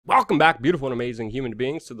Welcome back, beautiful and amazing human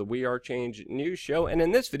beings, to the We Are Change news show. And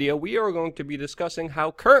in this video, we are going to be discussing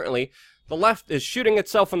how currently the left is shooting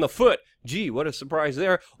itself in the foot. Gee, what a surprise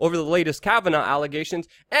there, over the latest Kavanaugh allegations,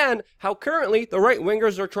 and how currently the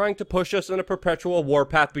right-wingers are trying to push us in a perpetual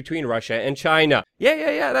warpath between Russia and China.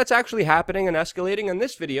 Yeah, that's actually happening and escalating, and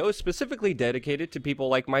this video is specifically dedicated to people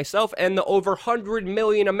like myself and the over 100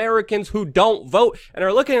 million Americans who don't vote and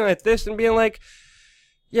are looking at this and being like,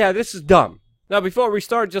 yeah, this is dumb. Now, before we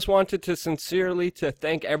start, just wanted to sincerely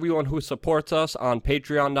thank everyone who supports us on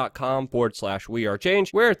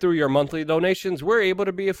patreon.com/wearechange, where through your monthly donations, we're able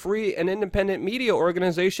to be a free and independent media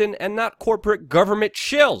organization and not corporate government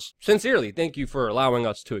shills. Sincerely, thank you for allowing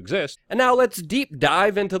us to exist. And now let's deep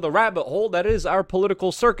dive into the rabbit hole that is our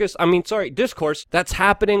political discourse that's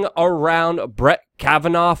happening around Brett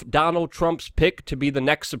Kavanaugh, Donald Trump's pick to be the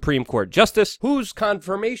next Supreme Court Justice, whose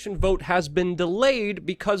confirmation vote has been delayed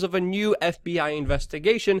because of a new FBI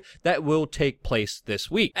investigation that will take place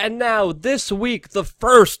this week. And now, this week, the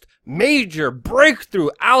first major breakthrough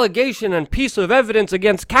allegation and piece of evidence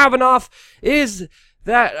against Kavanaugh is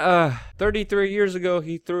that 33 years ago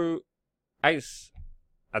he threw ice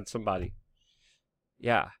at somebody.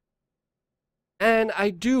 Yeah. And I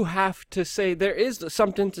do have to say, there is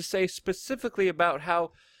something to say specifically about how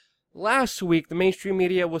last week the mainstream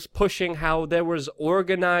media was pushing how there was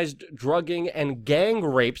organized drugging and gang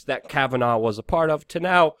rapes that Kavanaugh was a part of, to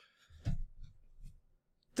now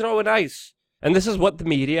throwing ice. And this is what the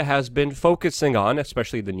media has been focusing on,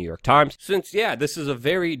 especially the New York Times, since, yeah, this is a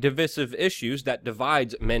very divisive issue that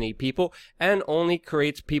divides many people and only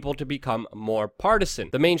creates people to become more partisan.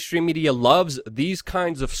 The mainstream media loves these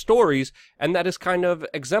kinds of stories, and that is kind of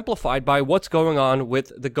exemplified by what's going on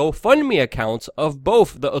with the GoFundMe accounts of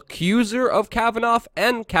both the accuser of Kavanaugh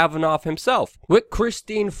and Kavanaugh himself, with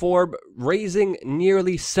Christine Ford raising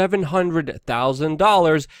nearly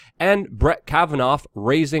 $700,000 and Brett Kavanaugh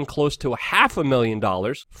raising close to $500,000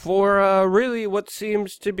 for really what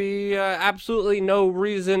seems to be absolutely no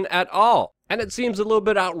reason at all. And it seems a little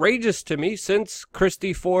bit outrageous to me, since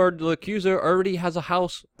Christy Ford, the accuser, already has a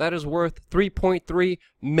house that is worth $3.3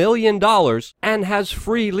 million and has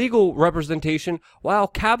free legal representation, while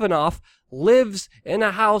Kavanaugh lives in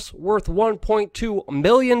a house worth $1.2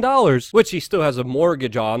 million, which he still has a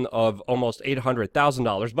mortgage on of almost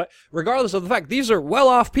 $800,000. But regardless of the fact, these are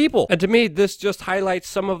well-off people. And to me, this just highlights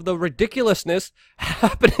some of the ridiculousness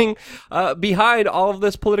happening behind all of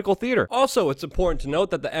this political theater. Also, it's important to note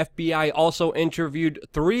that the FBI also interviewed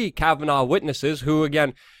 3 Kavanaugh witnesses who,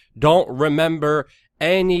 again, don't remember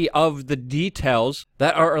any of the details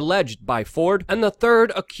that are alleged by Ford. And the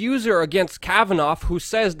third accuser against Kavanaugh, who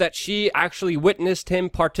says that she actually witnessed him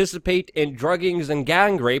participate in druggings and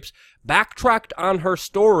gang rapes, backtracked on her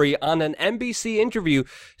story on an NBC interview,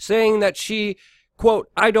 saying that she, quote,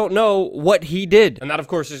 "I don't know what he did." And that, of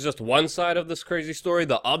course, is just one side of this crazy story.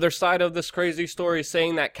 The other side of this crazy story is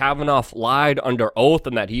saying that Kavanaugh lied under oath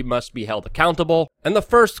and that he must be held accountable. And the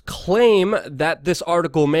first claim that this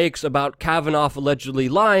article makes about Kavanaugh allegedly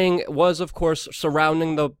lying was, of course,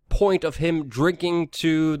 surrounding the point of him drinking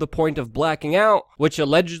to the point of blacking out, which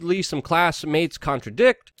allegedly some classmates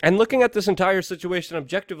contradict. And looking at this entire situation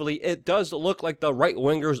objectively, it does look like the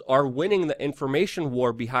right-wingers are winning the information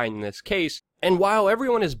war behind this case. And while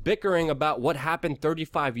everyone is bickering about what happened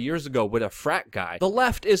 35 years ago with a frat guy, the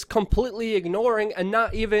left is completely ignoring and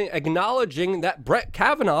not even acknowledging that Brett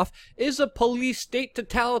Kavanaugh is a police state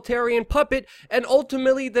totalitarian puppet and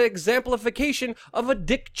ultimately the exemplification of a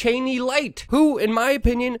Dick Cheney light, who, in my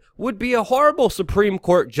opinion, would be a horrible Supreme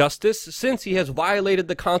Court justice since he has violated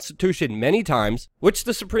the Constitution many times, which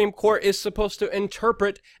the Supreme Court is supposed to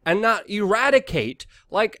interpret and not eradicate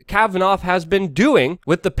like Kavanaugh has been doing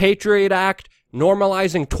with the Patriot Act,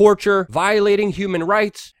 normalizing torture, violating human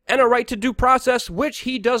rights, and a right to due process, which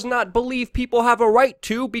he does not believe people have a right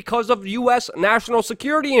to because of U.S. national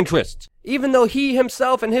security interests, even though he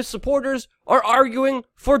himself and his supporters are arguing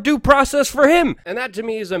for due process for him. And that, to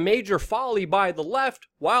me, is a major folly by the left,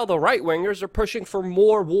 while the right-wingers are pushing for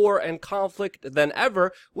more war and conflict than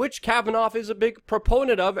ever, which Kavanaugh is a big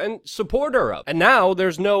proponent of and supporter of. And now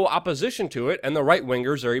there's no opposition to it, and the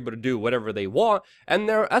right-wingers are able to do whatever they want, and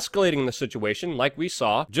they're escalating the situation, like we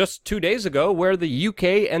saw just 2 days ago, where the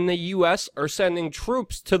UK and and the US are sending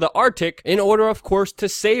troops to the Arctic in order, of course, to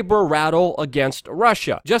saber rattle against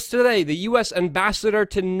Russia. Just today, the US ambassador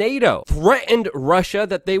to NATO threatened Russia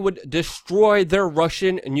that they would destroy their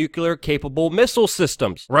Russian nuclear-capable missile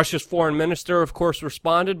systems. Russia's foreign minister, of course,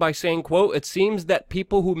 responded by saying, quote, "It seems that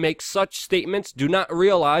people who make such statements do not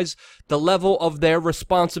realize the level of their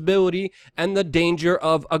responsibility and the danger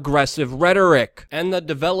of aggressive rhetoric." And the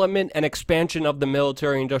development and expansion of the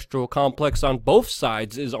military-industrial complex on both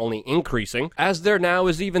sides is only increasing, as there now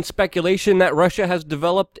is even speculation that Russia has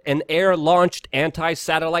developed an air-launched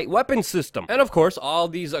anti-satellite weapon system. And of course, all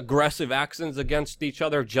these aggressive actions against each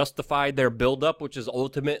other justify their buildup, which is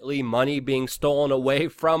ultimately money being stolen away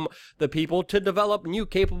from the people to develop new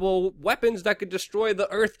capable weapons that could destroy the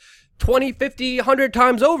Earth 20, 50, 100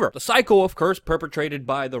 times over. The cycle, of course, perpetrated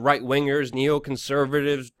by the right-wingers,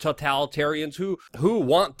 neoconservatives, totalitarians who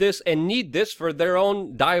want this and need this for their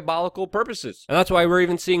own diabolical purposes. And that's why we're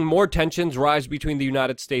even seeing more tensions rise between the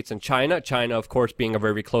United States and China. China, of course, being a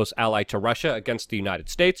very close ally to Russia against the United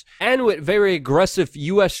States. And with very aggressive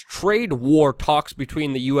U.S. trade war talks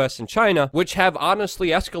between the U.S. and China, which have honestly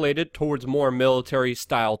escalated towards more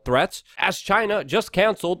military-style threats, as China just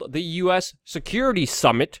canceled the U.S. Security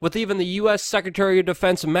Summit, with even the U.S. Secretary of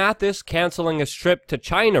Defense Mattis canceling his trip to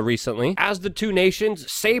China recently, as the two nations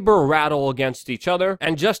saber rattle against each other.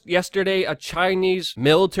 And just yesterday, a Chinese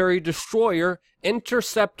military destroyer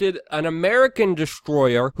intercepted an American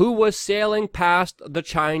destroyer who was sailing past the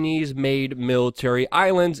Chinese-made military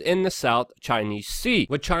islands in the South Chinese Sea,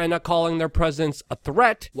 with China calling their presence a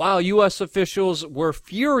threat, while U.S. officials were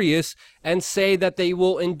furious and say that they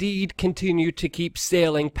will indeed continue to keep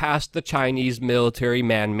sailing past the Chinese military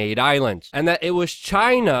man-made islands, and that it was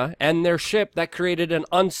China and their ship that created an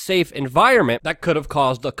unsafe environment that could have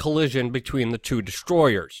caused a collision between the two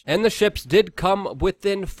destroyers. And the ships did come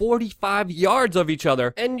within 45 yards of each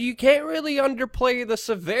other, and you can't really underplay the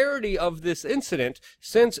severity of this incident,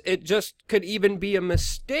 since it just could even be a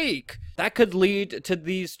mistake that could lead to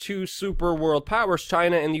these two super world powers,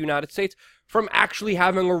 China and the United States, from actually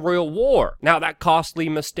having a real war. Now, that costly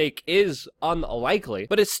mistake is unlikely,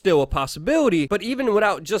 but it's still a possibility. But even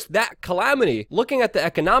without just that calamity, looking at the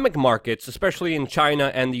economic markets, especially in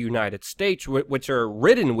China and the United States, which are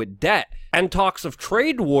ridden with debt, and talks of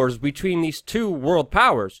trade wars between these two world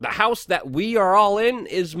powers, the house that we are all in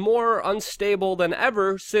is more unstable than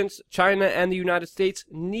ever, since China and the United States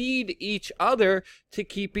need each other to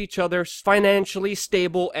keep each other financially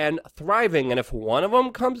stable and thriving. And if one of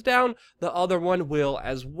them comes down, the other one will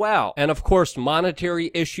as well. And of course,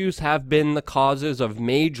 monetary issues have been the causes of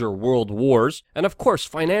major world wars. And of course,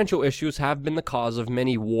 financial issues have been the cause of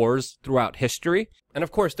many wars throughout history. And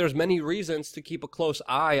of course, there's many reasons to keep a close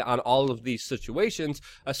eye on all of these situations,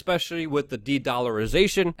 especially with the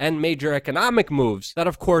de-dollarization and major economic moves that,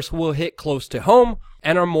 of course, will hit close to home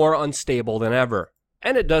and are more unstable than ever.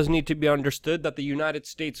 And it does need to be understood that the United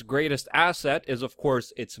States' greatest asset is, of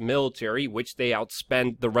course, its military, which they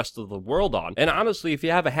outspend the rest of the world on. And honestly, if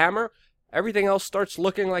you have a hammer, everything else starts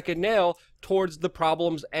looking like a nail towards the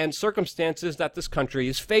problems and circumstances that this country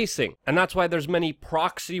is facing. And that's why there's many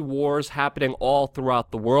proxy wars happening all throughout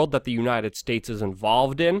the world that the United States is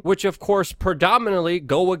involved in, which of course predominantly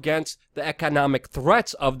go against the economic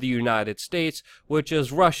threats of the United States, which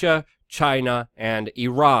is Russia, China, and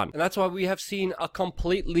Iran. And that's why we have seen a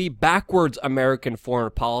completely backwards American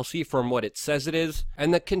foreign policy from what it says it is,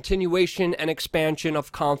 and the continuation and expansion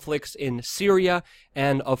of conflicts in Syria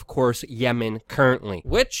and, of course, Yemen currently,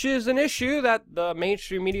 which is an issue that the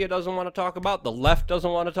mainstream media doesn't want to talk about, the left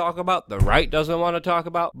doesn't want to talk about, the right doesn't want to talk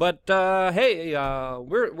about. But hey,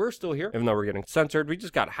 we're still here, even though we're getting censored. We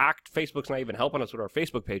just got hacked. Facebook's not even helping us with our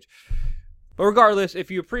Facebook page. But regardless,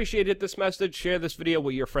 if you appreciated this message, share this video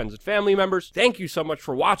with your friends and family members. Thank you so much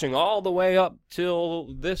for watching all the way up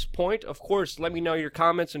till this point. Of course, let me know your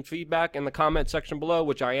comments and feedback in the comment section below,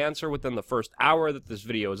 which I answer within the first hour that this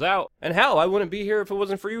video is out. And hell, I wouldn't be here if it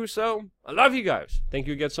wasn't for you, so I love you guys. Thank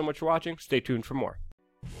you again so much for watching. Stay tuned for more.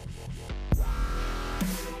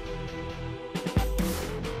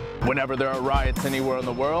 Whenever there are riots anywhere in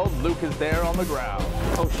the world, Luke is there on the ground.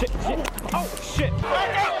 Oh shit, shit. Oh shit.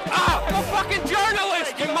 Ah, I'm a fucking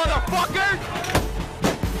journalist, you motherfucker!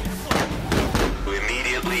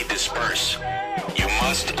 Immediately disperse. You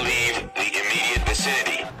must leave the immediate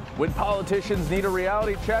vicinity. When politicians need a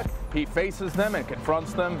reality check, he faces them and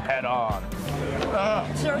confronts them head on.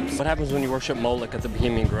 What happens when you worship Moloch at the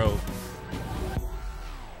Bohemian Grove?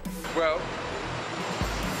 Well,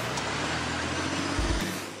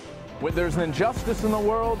 When there's an injustice in the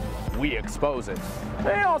world, we expose it.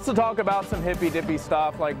 They also talk about some hippy-dippy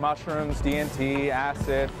stuff like mushrooms, DMT,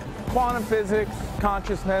 acid, quantum physics,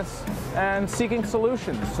 consciousness, and seeking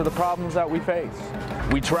solutions to the problems that we face.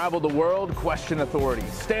 We travel the world, question authority,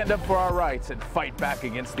 stand up for our rights, and fight back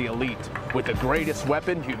against the elite with the greatest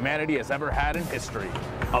weapon humanity has ever had in history,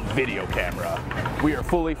 a video camera. We are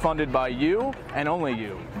fully funded by you and only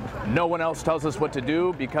you. No one else tells us what to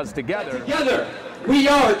do because together we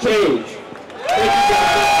are change. Thank you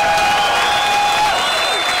guys.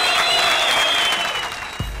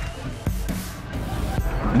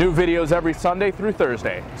 New videos every Sunday through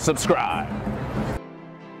Thursday. Subscribe.